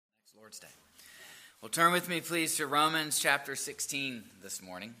Lord's Day. Well, turn with me, please, to Romans chapter 16 this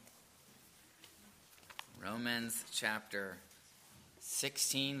morning. Romans chapter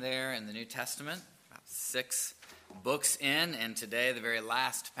 16 there in the New Testament, about 6 books in, and today the very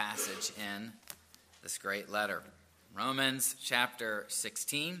last passage in this great letter. Romans chapter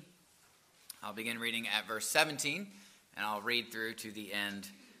 16. I'll begin reading at verse 17, and I'll read through to the end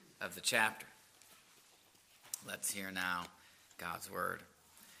of the chapter. Let's hear now God's word.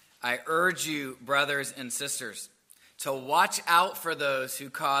 I urge you, brothers and sisters, to watch out for those who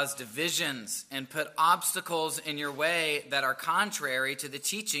cause divisions and put obstacles in your way that are contrary to the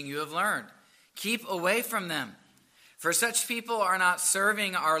teaching you have learned. Keep away from them. For such people are not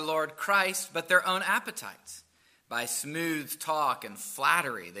serving our Lord Christ, but their own appetites. By smooth talk and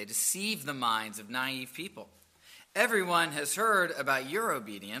flattery, they deceive the minds of naive people. Everyone has heard about your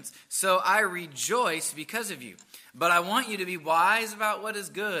obedience, so I rejoice because of you. But I want you to be wise about what is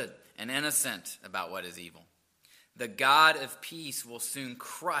good and innocent about what is evil. The God of peace will soon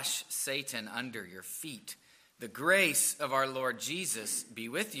crush Satan under your feet. The grace of our Lord Jesus be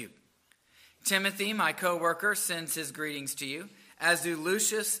with you. Timothy, my co-worker, sends his greetings to you, as do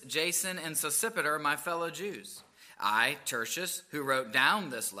Lucius, Jason, and Sosipater, my fellow Jews. I, Tertius, who wrote down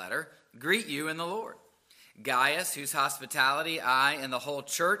this letter, greet you in the Lord. Gaius, whose hospitality I and the whole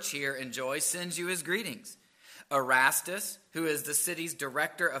church here enjoy, sends you his greetings. Erastus, who is the city's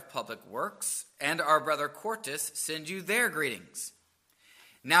director of public works, and our brother Quartus send you their greetings.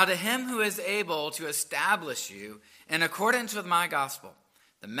 Now to him who is able to establish you in accordance with my gospel,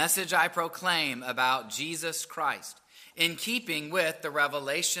 the message I proclaim about Jesus Christ, in keeping with the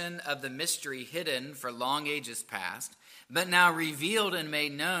revelation of the mystery hidden for long ages past, but now revealed and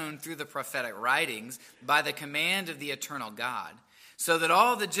made known through the prophetic writings by the command of the eternal God, so that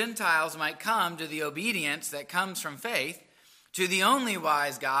all the Gentiles might come to the obedience that comes from faith. To the only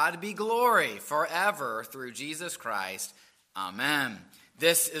wise God be glory forever through Jesus Christ. Amen.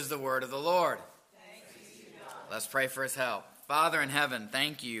 This is the word of the Lord. Thanks be to God. Let's pray for his help. Father in heaven,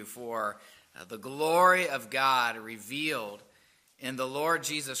 thank you for the glory of God revealed in the Lord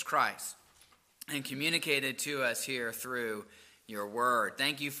Jesus Christ and communicated to us here through your word.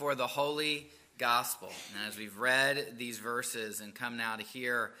 Thank you for the holy gospel. And as we've read these verses and come now to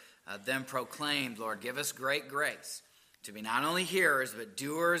hear them proclaimed, Lord, give us great grace to be not only hearers but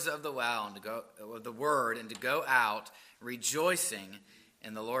doers of the well and to go of the word and to go out rejoicing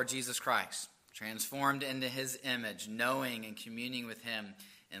in the Lord Jesus Christ, transformed into his image, knowing and communing with him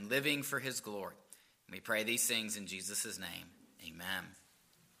and living for his glory. And we pray these things in Jesus' name. Amen.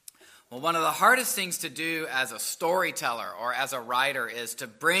 Well, one of the hardest things to do as a storyteller or as a writer is to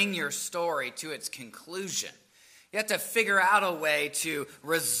bring your story to its conclusion. You have to figure out a way to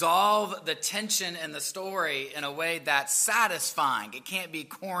resolve the tension in the story in a way that's satisfying. It can't be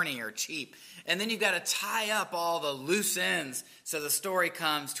corny or cheap. And then you've got to tie up all the loose ends so the story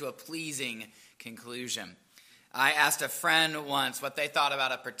comes to a pleasing conclusion. I asked a friend once what they thought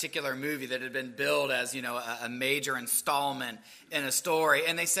about a particular movie that had been billed as, a major installment in a story.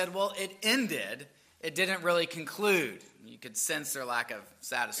 And they said, well, it ended. It didn't really conclude. You could sense their lack of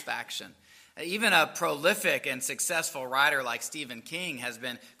satisfaction. Even a prolific and successful writer like Stephen King has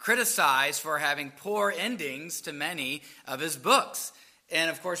been criticized for having poor endings to many of his books. And,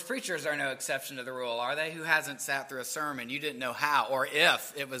 of course, preachers are no exception to the rule, are they? Who hasn't sat through a sermon you didn't know how or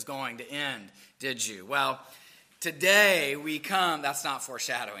if it was going to end, did you? Well, today we come, that's not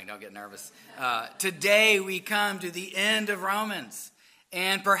foreshadowing, don't get nervous. Today we come to the end of Romans.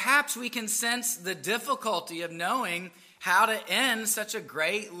 And perhaps we can sense the difficulty of knowing how to end such a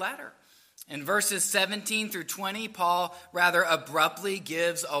great letter. In verses 17 through 20, Paul rather abruptly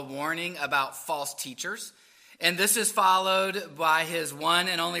gives a warning about false teachers. And this is followed by his one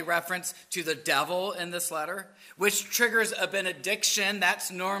and only reference to the devil in this letter, which triggers a benediction. That's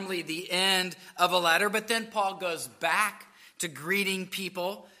normally the end of a letter. But then Paul goes back to greeting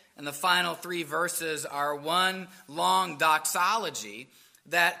people. And the final 3 verses are one long doxology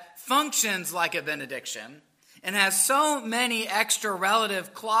that functions like a benediction and has so many extra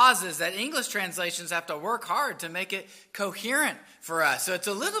relative clauses that English translations have to work hard to make it coherent for us. So it's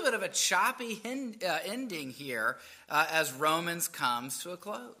a little bit of a choppy ending here as Romans comes to a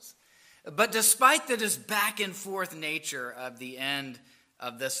close. But despite the just back and forth nature of the end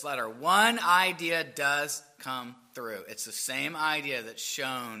of this letter, one idea does come through. It's the same idea that's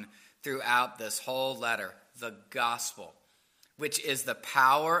shown throughout this whole letter, the gospel, which is the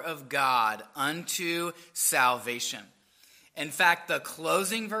power of God unto salvation. In fact, the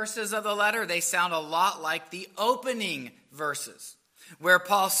closing verses of the letter, they sound a lot like the opening verses. where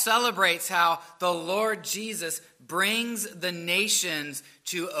Paul celebrates how the Lord Jesus brings the nations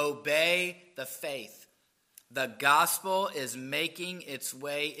to obey the faith. The gospel is making its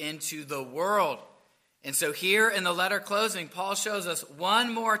way into the world. And so here in the letter closing, Paul shows us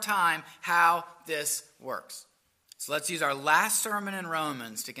one more time how this works. So let's use our last sermon in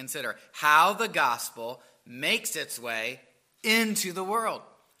Romans to consider how the gospel makes its way into the world.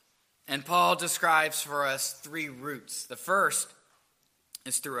 And Paul describes for us three routes. The first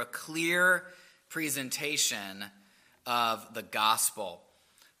is through a clear presentation of the gospel.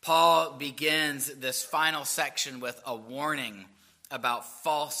 Paul begins this final section with a warning about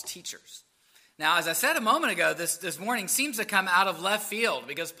false teachers. Now, as I said a moment ago, this warning seems to come out of left field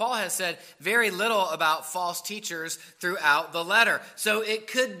because Paul has said very little about false teachers throughout the letter. So it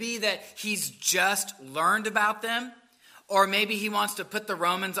could be that he's just learned about them, or maybe he wants to put the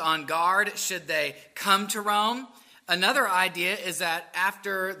Romans on guard should they come to Rome. Another idea is that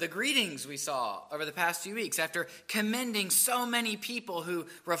after the greetings we saw over the past few weeks, after commending so many people who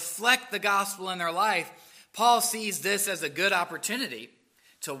reflect the gospel in their life, Paul sees this as a good opportunity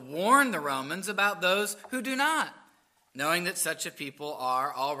to warn the Romans about those who do not, knowing that such a people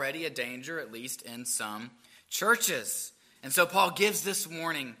are already a danger, at least in some churches. And so Paul gives this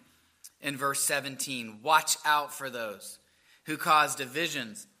warning in verse 17. Watch out for those who cause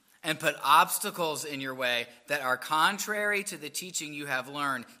divisions and put obstacles in your way that are contrary to the teaching you have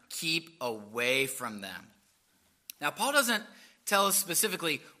learned. Keep away from them. Now, Paul doesn't tell us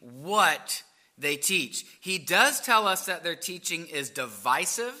specifically what they teach. He does tell us that their teaching is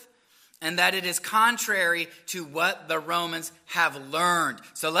divisive and that it is contrary to what the Romans have learned.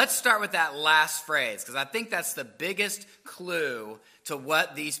 So let's start with that last phrase, because I think that's the biggest clue to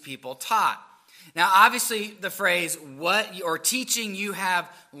what these people taught. Now, obviously, the phrase, what or teaching you have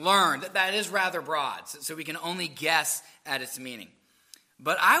learned, that is rather broad, so we can only guess at its meaning.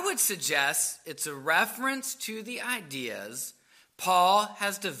 But I would suggest it's a reference to the ideas Paul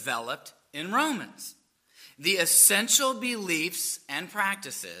has developed in Romans, the essential beliefs and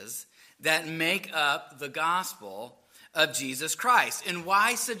practices that make up the gospel of Jesus Christ. And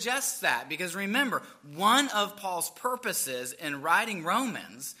why suggest that? Because remember, one of Paul's purposes in writing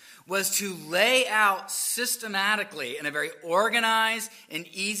Romans was to lay out systematically in a very organized and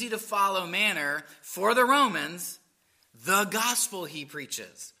easy to follow manner for the Romans the gospel he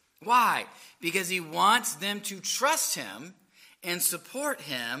preaches. Why? Because he wants them to trust him and support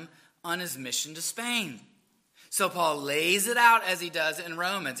him on his mission to Spain. So Paul lays it out as he does in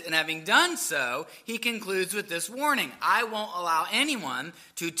Romans. And having done so, he concludes with this warning. I won't allow anyone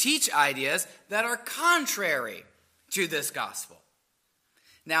to teach ideas that are contrary to this gospel.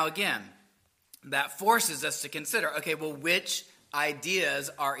 Now again, that forces us to consider, okay, well, which ideas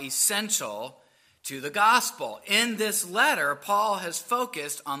are essential to the gospel? In this letter, Paul has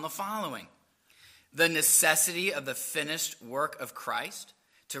focused on the following: the necessity of the finished work of Christ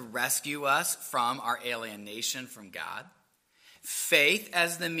to rescue us from our alienation from God, faith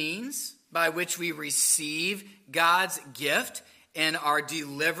as the means by which we receive God's gift and are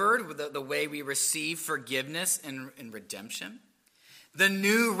delivered with the way we receive forgiveness and redemption, the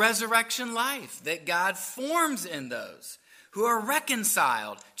new resurrection life that God forms in those who are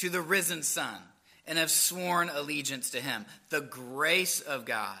reconciled to the risen Son and have sworn allegiance to him, the grace of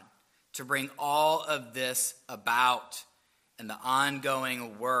God to bring all of this about, and the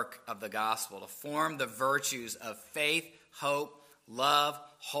ongoing work of the gospel to form the virtues of faith, hope, love,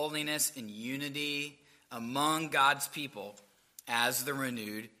 holiness, and unity among God's people as the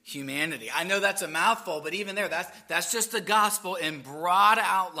renewed humanity. I know that's a mouthful, but even there, that's just the gospel in broad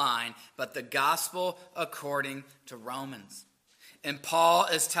outline, but the gospel according to Romans. And Paul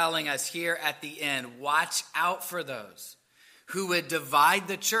is telling us here at the end, watch out for those who would divide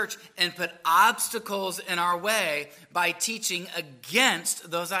the church and put obstacles in our way by teaching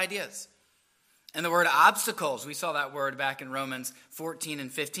against those ideas. And the word obstacles, we saw that word back in Romans 14 and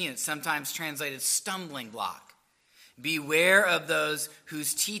 15. It's sometimes translated stumbling block. Beware of those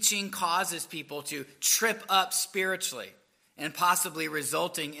whose teaching causes people to trip up spiritually and possibly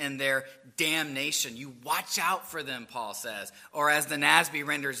resulting in their damnation. You watch out for them, Paul says. Or as the NASB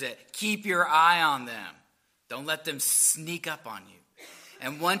renders it, keep your eye on them. Don't let them sneak up on you.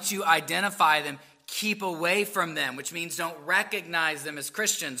 And once you identify them, keep away from them, which means don't recognize them as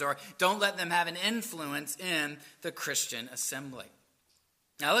Christians or don't let them have an influence in the Christian assembly.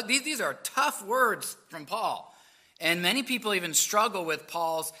 Now look, these are tough words from Paul. And many people even struggle with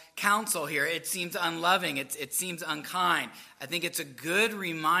Paul's counsel here. It seems unloving. It seems unkind. I think it's a good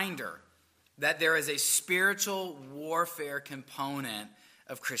reminder that there is a spiritual warfare component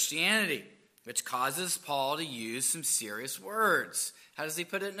of Christianity. which causes Paul to use some serious words. How does he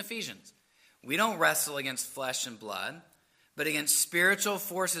put it in Ephesians? We don't wrestle against flesh and blood, but against spiritual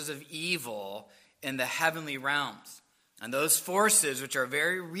forces of evil in the heavenly realms. And those forces, which are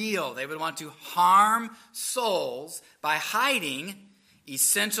very real, they would want to harm souls by hiding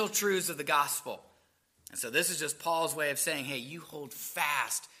essential truths of the gospel. And so this is just Paul's way of saying, hey, you hold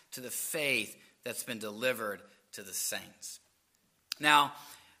fast to the faith that's been delivered to the saints. Now,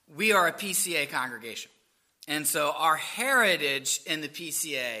 we are a PCA congregation. And so our heritage in the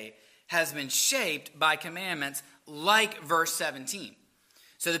PCA has been shaped by commandments like verse 17.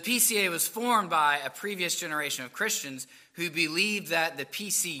 So the PCA was formed by a previous generation of Christians who believed that the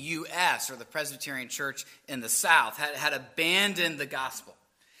PCUS, or the Presbyterian Church in the South, had abandoned the gospel.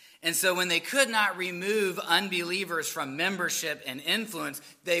 And so when they could not remove unbelievers from membership and influence,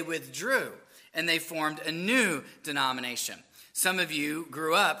 they withdrew and they formed a new denomination. Some of you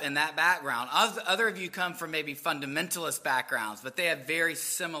grew up in that background. Other of you come from maybe fundamentalist backgrounds, but they have very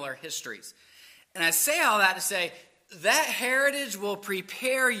similar histories. And I say all that to say that heritage will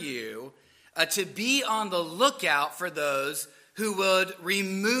prepare you to be on the lookout for those who would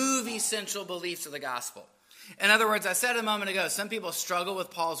remove essential beliefs of the gospel. In other words, I said a moment ago, some people struggle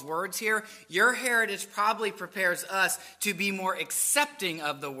with Paul's words here. Your heritage probably prepares us to be more accepting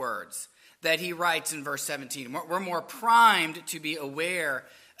of the words that he writes in verse 17. We're more primed to be aware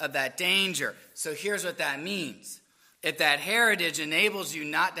of that danger. So here's what that means. If that heritage enables you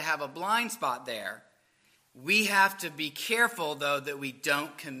not to have a blind spot there, we have to be careful, though, that we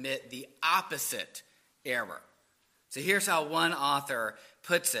don't commit the opposite error. So here's how one author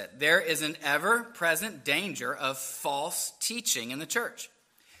puts it. There is an ever-present danger of false teaching in the church.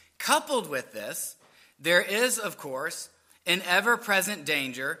 Coupled with this, there is, of course, an ever-present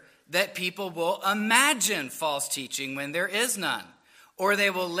danger that people will imagine false teaching when there is none, or they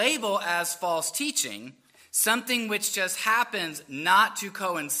will label as false teaching something which just happens not to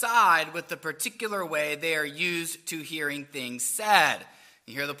coincide with the particular way they are used to hearing things said.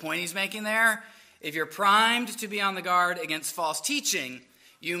 You hear the point he's making there? If you're primed to be on the guard against false teaching,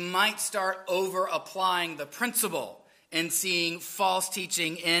 you might start over-applying the principle and seeing false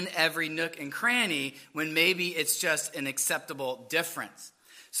teaching in every nook and cranny when maybe it's just an acceptable difference.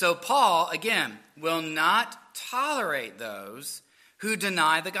 So Paul, again, will not tolerate those who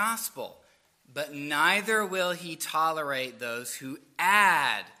deny the gospel, but neither will he tolerate those who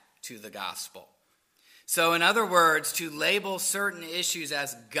add to the gospel. So in other words, to label certain issues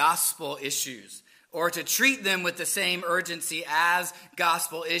as gospel issues, or to treat them with the same urgency as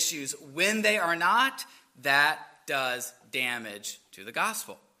gospel issues when they are not, that does damage to the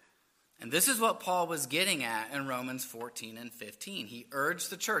gospel. And this is what Paul was getting at in Romans 14 and 15. He urged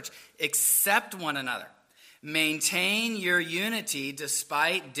the church, accept one another. Maintain your unity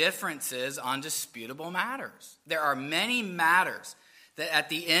despite differences on disputable matters. There are many matters that at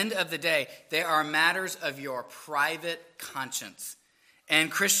the end of the day, they are matters of your private conscience. And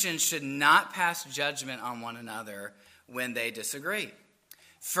Christians should not pass judgment on one another when they disagree.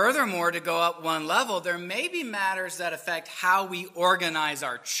 Furthermore, to go up one level, there may be matters that affect how we organize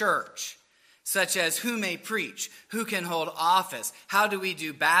our church, such as who may preach, who can hold office, how do we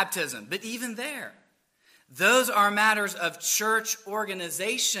do baptism. But even there, those are matters of church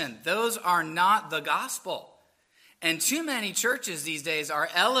organization. Those are not the gospel. And too many churches these days are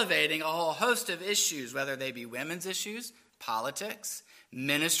elevating a whole host of issues, whether they be women's issues, politics,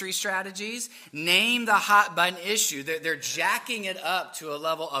 ministry strategies, name the hot button issue. They're jacking it up to a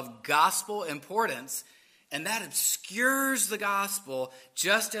level of gospel importance, and that obscures the gospel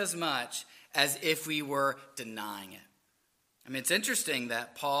just as much as if we were denying it. I mean, it's interesting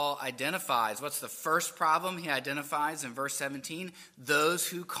that Paul identifies, what's the first problem he identifies in verse 17? Those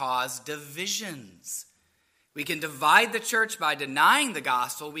who cause divisions. We can divide the church by denying the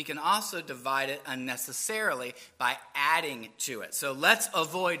gospel. We can also divide it unnecessarily by adding to it. So let's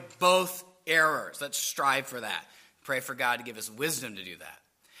avoid both errors. Let's strive for that. Pray for God to give us wisdom to do that.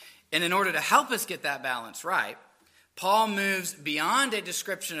 And in order to help us get that balance right, Paul moves beyond a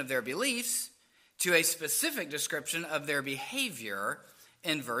description of their beliefs to a specific description of their behavior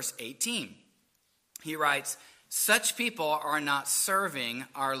in verse 18. He writes, such people are not serving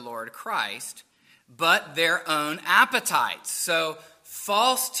our Lord Christ, but their own appetites. So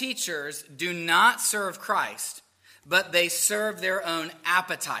false teachers do not serve Christ, but they serve their own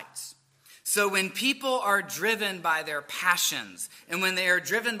appetites. So when people are driven by their passions and when they are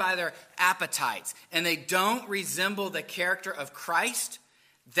driven by their appetites and they don't resemble the character of Christ,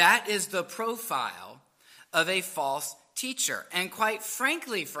 that is the profile of a false teacher. And quite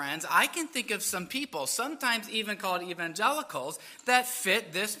frankly, friends, I can think of some people, sometimes even called evangelicals, that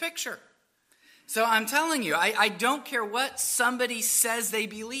fit this picture. So I'm telling you, I don't care what somebody says they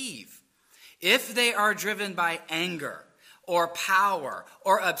believe. If they are driven by anger or power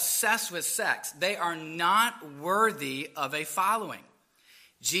or obsessed with sex, they are not worthy of a following.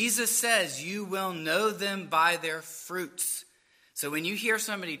 Jesus says you will know them by their fruits. So when you hear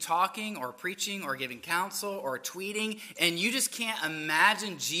somebody talking or preaching or giving counsel or tweeting and you just can't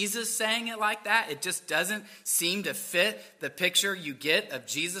imagine Jesus saying it like that, it just doesn't seem to fit the picture you get of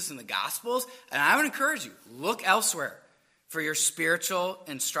Jesus in the Gospels, and I would encourage you, look elsewhere for your spiritual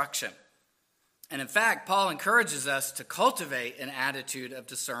instruction. And in fact, Paul encourages us to cultivate an attitude of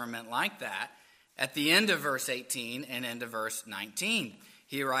discernment like that at the end of verse 18 and end of verse 19.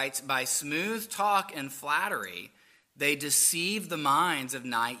 He writes, by smooth talk and flattery, they deceive the minds of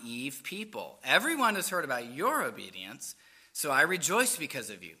naive people. Everyone has heard about your obedience, so I rejoice because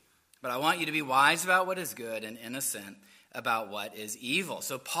of you. But I want you to be wise about what is good and innocent about what is evil.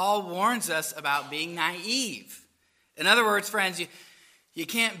 So Paul warns us about being naive. In other words, friends, you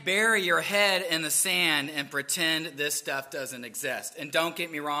can't bury your head in the sand and pretend this stuff doesn't exist. And don't get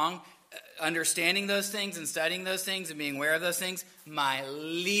me wrong, understanding those things and studying those things and being aware of those things, my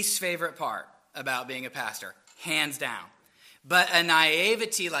least favorite part about being a pastor, hands down. But a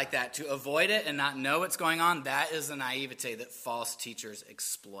naivety like that, to avoid it and not know what's going on, that is a naivete that false teachers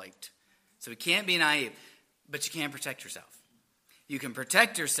exploit. So we can't be naive, but you can protect yourself. You can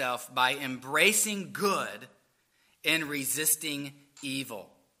protect yourself by embracing good and resisting evil.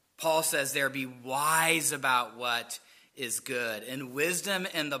 Paul says there, be wise about what is good. And wisdom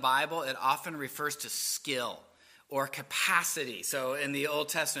in the Bible, it often refers to skill or capacity. So in the Old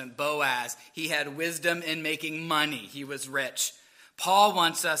Testament, Boaz, he had wisdom in making money. He was rich. Paul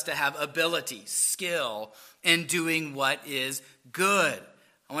wants us to have ability, skill in doing what is good.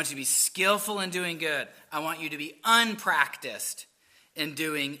 I want you to be skillful in doing good. I want you to be unpracticed in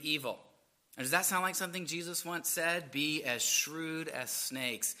doing evil. And does that sound like something Jesus once said? Be as shrewd as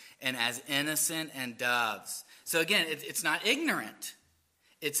snakes and as innocent as doves. So again, it's not ignorant.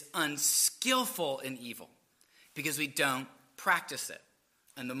 It's unskillful in evil because we don't practice it.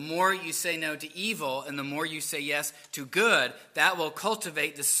 And the more you say no to evil and the more you say yes to good, that will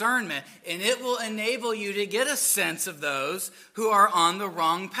cultivate discernment and it will enable you to get a sense of those who are on the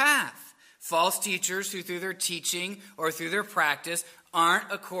wrong path. False teachers who through their teaching or through their practice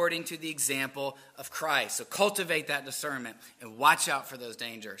aren't according to the example of Christ. So cultivate that discernment and watch out for those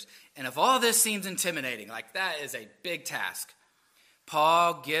dangers. And if all this seems intimidating, like that is a big task,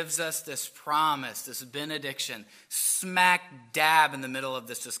 Paul gives us this promise, this benediction, smack dab in the middle of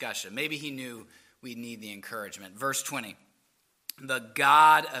this discussion. Maybe he knew we'd need the encouragement. Verse 20, the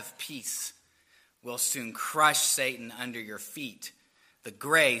God of peace will soon crush Satan under your feet. The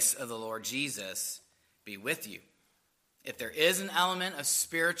grace of the Lord Jesus be with you. If there is an element of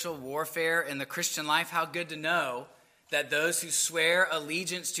spiritual warfare in the Christian life, how good to know that those who swear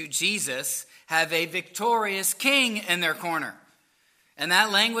allegiance to Jesus have a victorious king in their corner. And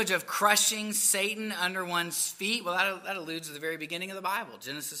that language of crushing Satan under one's feet, well, that alludes to the very beginning of the Bible.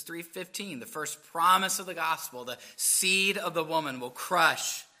 Genesis 3:15, the first promise of the gospel, the seed of the woman will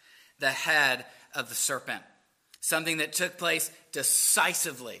crush the head of the serpent. Something that took place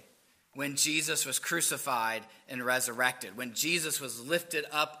decisively when Jesus was crucified and resurrected. When Jesus was lifted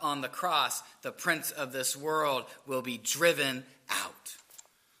up on the cross, the prince of this world will be driven out.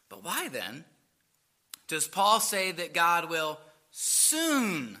 But why then does Paul say that God will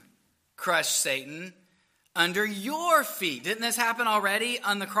soon crush Satan under your feet? Didn't this happen already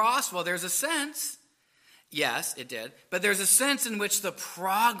on the cross? Well, there's a sense. Yes, it did. But there's a sense in which the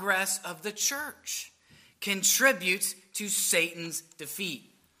progress of the church contributes to Satan's defeat.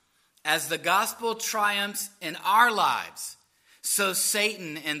 As the gospel triumphs in our lives, so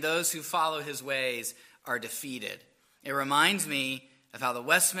Satan and those who follow his ways are defeated. It reminds me of how the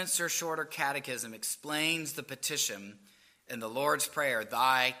Westminster Shorter Catechism explains the petition in the Lord's Prayer,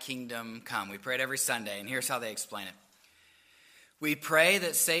 thy kingdom come. We pray it every Sunday, and here's how they explain it. We pray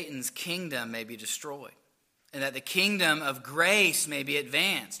that Satan's kingdom may be destroyed, and that the kingdom of grace may be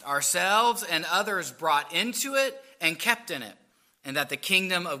advanced, ourselves and others brought into it and kept in it, and that the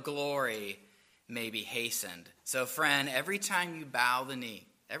kingdom of glory may be hastened. So, friend, every time you bow the knee,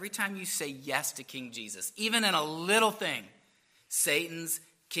 every time you say yes to King Jesus, even in a little thing, Satan's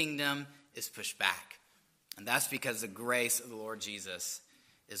kingdom is pushed back. And that's because the grace of the Lord Jesus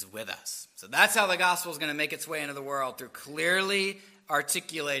is with us. So that's how the gospel is going to make its way into the world, through clearly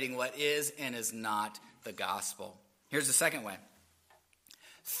articulating what is and is not the gospel. Here's the second way.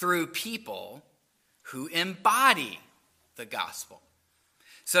 Through people who embody the gospel.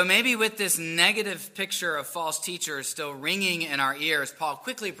 So maybe with this negative picture of false teachers still ringing in our ears, Paul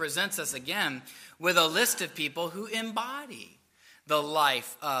quickly presents us again with a list of people who embody the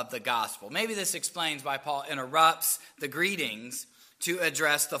life of the gospel. Maybe this explains why Paul interrupts the greetings to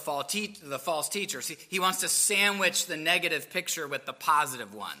address the false teachers. He wants to sandwich the negative picture with the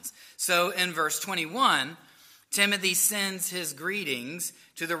positive ones. So in verse 21, Timothy sends his greetings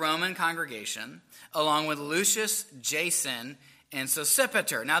to the Roman congregation, along with Lucius, Jason, and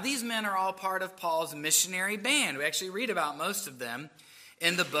Sosipater. Now, these men are all part of Paul's missionary band. We actually read about most of them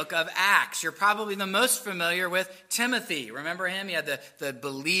in the book of Acts. You're probably the most familiar with Timothy. Remember him? He had the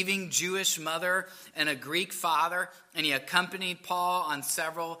believing Jewish mother and a Greek father, and he accompanied Paul on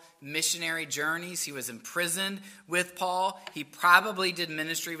several missionary journeys. He was imprisoned with Paul. He probably did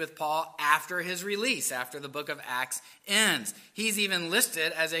ministry with Paul after his release, after the book of Acts ends. He's even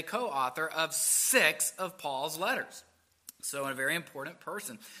listed as a co-author of 6 of Paul's letters. So a very important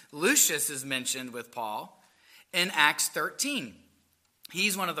person. Lucius is mentioned with Paul in Acts 13.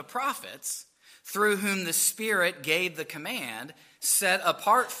 He's one of the prophets through whom the Spirit gave the command, set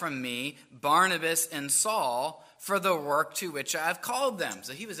apart from me Barnabas and Saul for the work to which I have called them.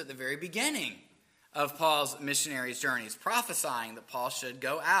 So he was at the very beginning of Paul's missionary journeys, prophesying that Paul should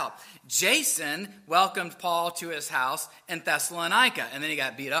go out. Jason welcomed Paul to his house in Thessalonica, and then he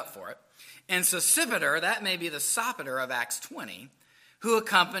got beat up for it. And Sosipater, that may be the Sopater of Acts 20, who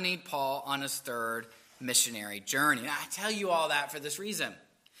accompanied Paul on his 3rd missionary journey. Now, I tell you all that for this reason.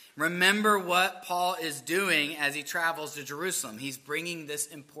 Remember what Paul is doing as he travels to Jerusalem. He's bringing this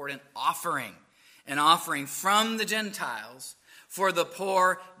important offering, an offering from the Gentiles for the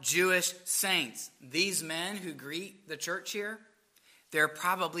poor Jewish saints. These men who greet the church here, they're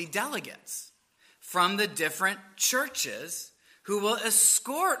probably delegates from the different churches who will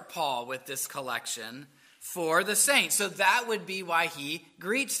escort Paul with this collection for the saints. So that would be why he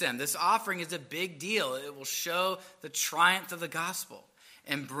greets them. This offering is a big deal. It will show the triumph of the gospel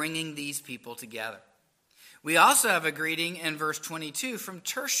in bringing these people together. We also have a greeting in verse 22 from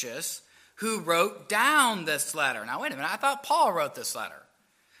Tertius, who wrote down this letter. Now, wait a minute. I thought Paul wrote this letter.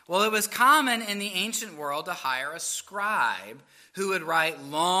 Well, it was common in the ancient world to hire a scribe who would write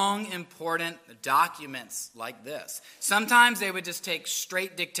long, important documents like this. Sometimes they would just take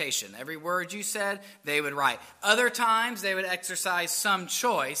straight dictation. Every word you said, they would write. Other times, they would exercise some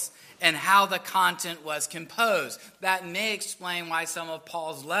choice in how the content was composed. That may explain why some of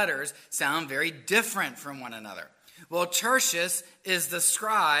Paul's letters sound very different from one another. Well, Tertius is the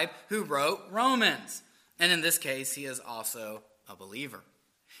scribe who wrote Romans. And in this case, he is also a believer.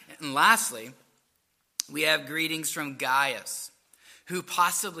 And lastly, we have greetings from Gaius, who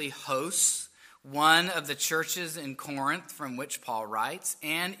possibly hosts one of the churches in Corinth from which Paul writes,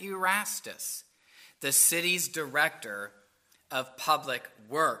 and Erastus, the city's director of public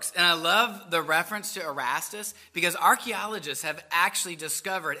works. And I love the reference to Erastus because archaeologists have actually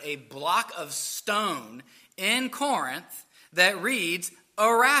discovered a block of stone in Corinth that reads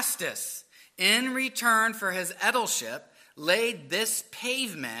Erastus, in return for his aedileship, laid this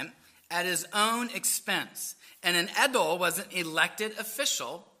pavement at his own expense. And an edil was an elected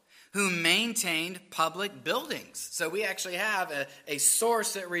official who maintained public buildings. So we actually have a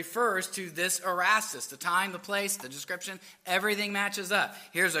source that refers to this Erastus. The time, the place, the description, everything matches up.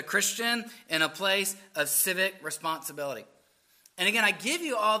 Here's a Christian in a place of civic responsibility. And again, I give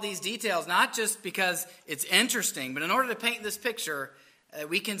you all these details not just because it's interesting, but in order to paint this picture,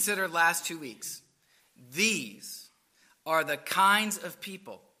 we considered last 2 weeks. These are the kinds of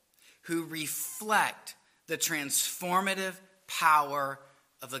people who reflect the transformative power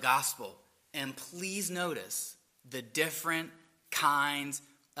of the gospel. And please notice the different kinds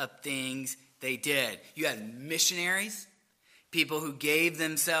of things they did. You had missionaries, people who gave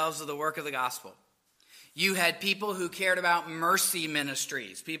themselves to the work of the gospel. You had people who cared about mercy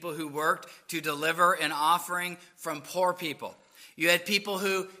ministries, people who worked to deliver an offering from poor people. You had people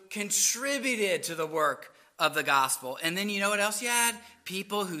who contributed to the work of the gospel. And then you know what else you had?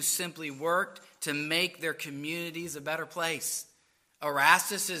 People who simply worked to make their communities a better place.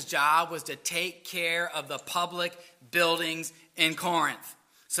 Erastus' job was to take care of the public buildings in Corinth.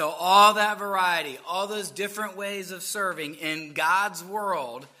 So all that variety, all those different ways of serving in God's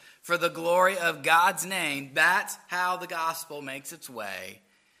world for the glory of God's name, that's how the gospel makes its way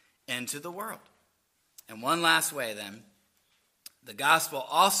into the world. And one last way then, the gospel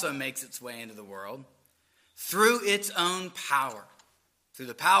also makes its way into the world through its own power. Through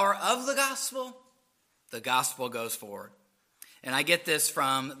the power of the gospel goes forward. And I get this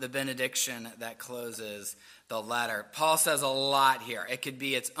from the benediction that closes the letter. Paul says a lot here. It could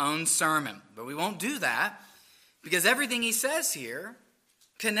be its own sermon, but we won't do that because everything he says here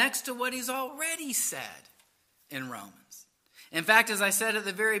connects to what he's already said in Romans. In fact, as I said at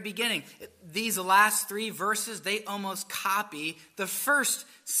the very beginning, these last 3 verses, they almost copy the first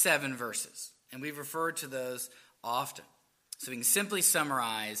 7 verses. And we've referred to those often. So we can simply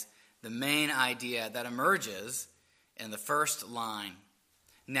summarize the main idea that emerges in the first line.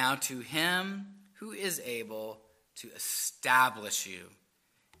 Now to him who is able to establish you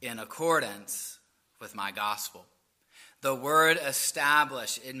in accordance with my gospel. The word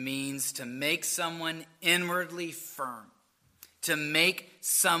establish, it means to make someone inwardly firm, to make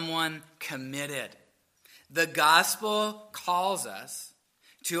someone committed. The gospel calls us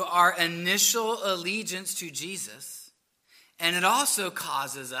to our initial allegiance to Jesus, and it also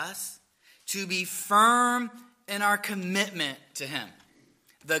causes us to be firm in our commitment to him.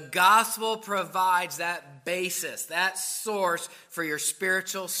 The gospel provides that basis, that source for your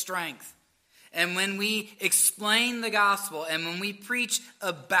spiritual strength. And when we explain the gospel and when we preach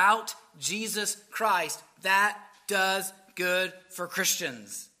about Jesus Christ, that does good for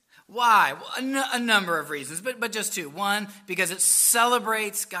Christians. Why? Well, a number of reasons, but just 2. 1, because it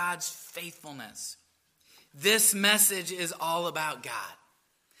celebrates God's faithfulness. This message is all about God.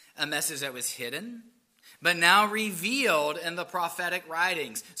 A message that was hidden, but now revealed in the prophetic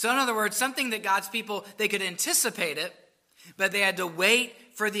writings. So in other words, something that God's people, they could anticipate it, but they had to wait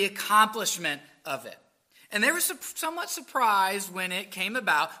for the accomplishment of it. And they were somewhat surprised when it came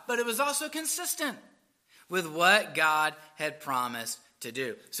about, but it was also consistent with what God had promised to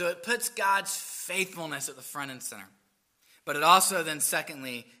do. So it puts God's faithfulness at the front and center. But it also then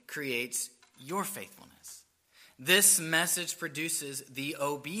secondly creates your faithfulness. This message produces the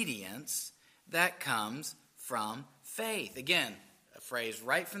obedience that comes from faith. Again, a phrase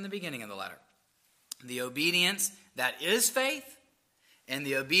right from the beginning of the letter. The obedience that is faith and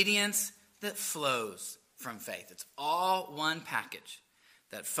the obedience that flows from faith. It's all one package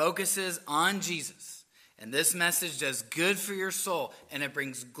that focuses on Jesus. And this message does good for your soul, and it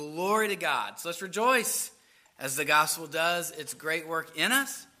brings glory to God. So let's rejoice as the gospel does its great work in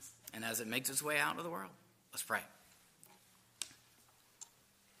us and as it makes its way out into the world. Let's pray.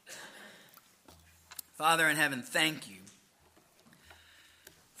 Father in heaven, thank you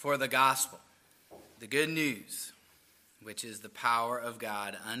for the gospel, the good news, which is the power of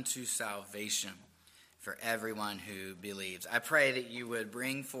God unto salvation for everyone who believes. I pray that you would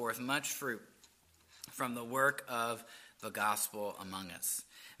bring forth much fruit from the work of the gospel among us.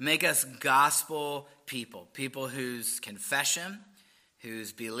 Make us gospel people, people whose confession,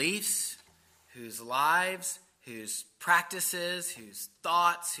 whose beliefs, whose lives, whose practices, whose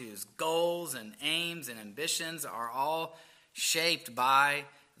thoughts, whose goals and aims and ambitions are all shaped by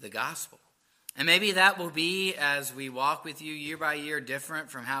the gospel. And maybe that will be, as we walk with you year by year,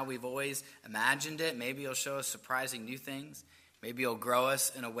 different from how we've always imagined it. Maybe you'll show us surprising new things. Maybe you'll grow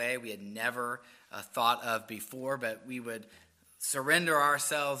us in a way we had never thought of before, but we would surrender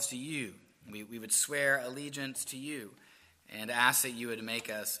ourselves to you. We would swear allegiance to you and ask that you would make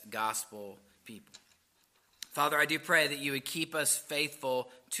us gospel people. Father, I do pray that you would keep us faithful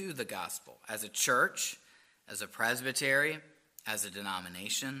to the gospel as a church, as a presbytery, as a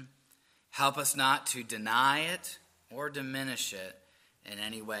denomination. Help us not to deny it or diminish it in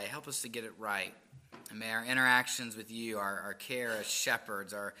any way. Help us to get it right. And may our interactions with you, our care as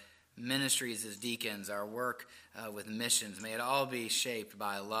shepherds, our ministries as deacons, our work with missions, may it all be shaped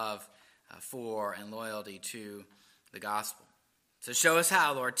by love for and loyalty to the gospel. So show us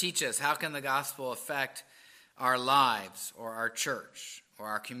how, Lord. Teach us. How can the gospel affect our lives or our church or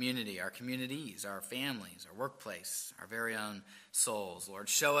our community, our communities, our families, our workplace, our very own souls? Lord,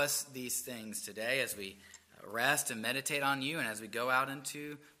 show us these things today as we rest and meditate on you and as we go out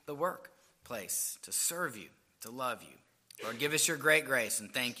into the workplace to serve you, to love you. Lord, give us your great grace,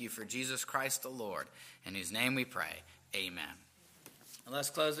 and thank you for Jesus Christ the Lord, in whose name we pray. Amen. And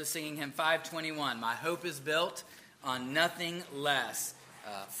let's close with singing hymn 521, My Hope is Built on Nothing Less.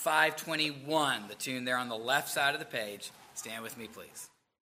 521, the tune there on the left side of the page. Stand with me, please.